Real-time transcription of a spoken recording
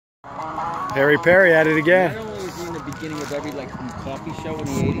Harry Perry at it again. Not only was he in the beginning of every coffee show in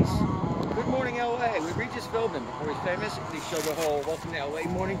the 80s. Good Morning LA. We just filmed him before he's famous. They show the whole Welcome to LA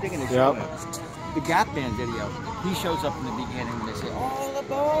morning thing and they show the Gap Band video. He shows up in the beginning and they say, all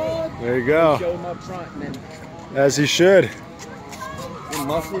aboard. There you go. They show him up front and then as he should. the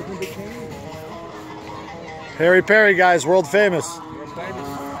muscles in between. Harry Perry, guys, world famous. World famous.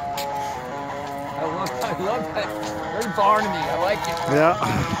 I love that. Very Barney. I like it. Yeah.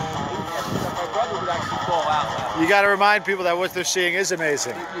 My brother would actually call out loud. You got to remind people that what they're seeing is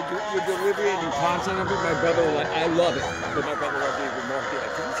amazing. Your delivery and your content of it, my brother will I love it. But my brother will be remarkable.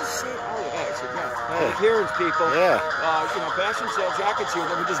 Like, can you just say it? Oh, yeah. I said, no. Hey. Appearance, people. Yeah. Fashion sale jackets here,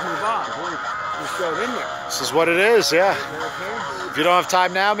 then we just move on. We'll throw it in there. This is what it is, yeah. If you don't have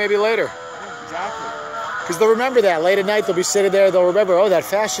time now, maybe later. Yeah, exactly. Because they'll remember that. Late at night, they'll be sitting there, they'll remember, oh, that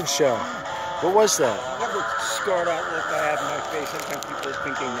fashion show. What was that? Whatever scarred out look I have in my face, sometimes people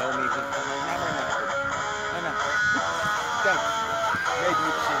think they know me, but never know. I know. Thanks. Made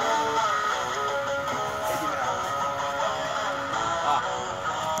me see it. Thank you now.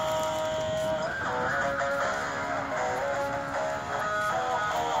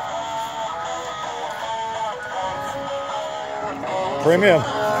 Premium.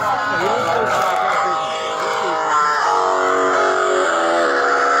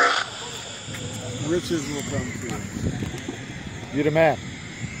 Riches will come to you. You the man.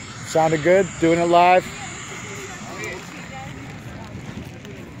 Sounded good, doing it live.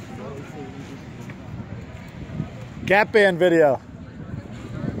 Gap Band video.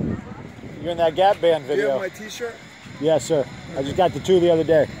 You're in that Gap Band video. Do you have my t-shirt? Yes, sir. I just got the 2 the other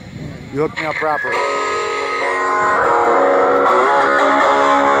day. You hooked me up properly.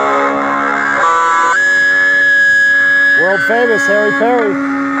 World famous Harry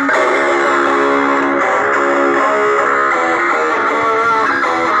Perry.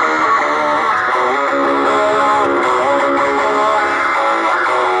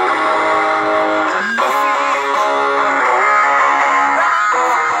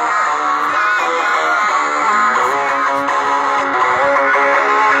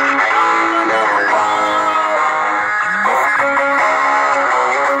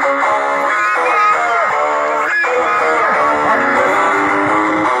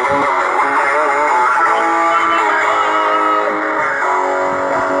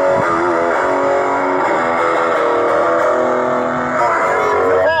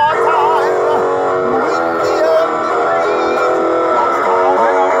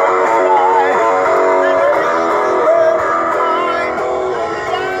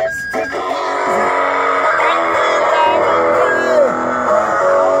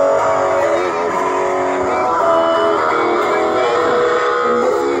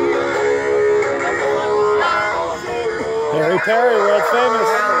 Harry Perry, world famous.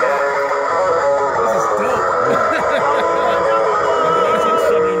 This is dope. In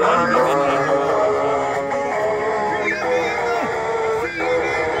 1979, he came in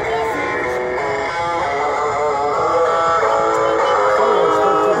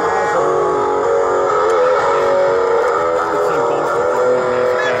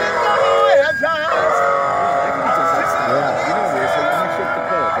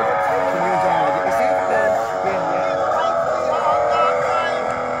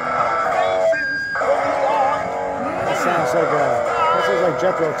Sounds like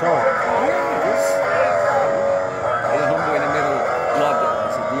Jethro Tull. The homeboy in the middle loved it.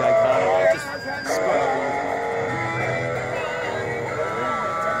 This is the iconic. I just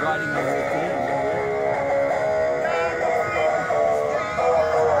riding my whole thing.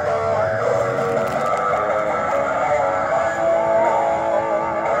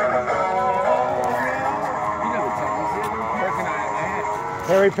 You know the techniques.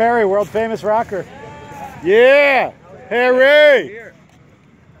 Harry Perry, world famous rocker. Yeah! Harry!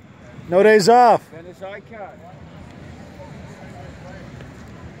 No days off. Venice icon.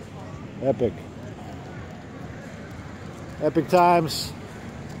 Epic. Epic times.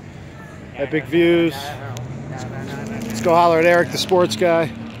 Epic views. Let's go holler at Eric, the sports guy.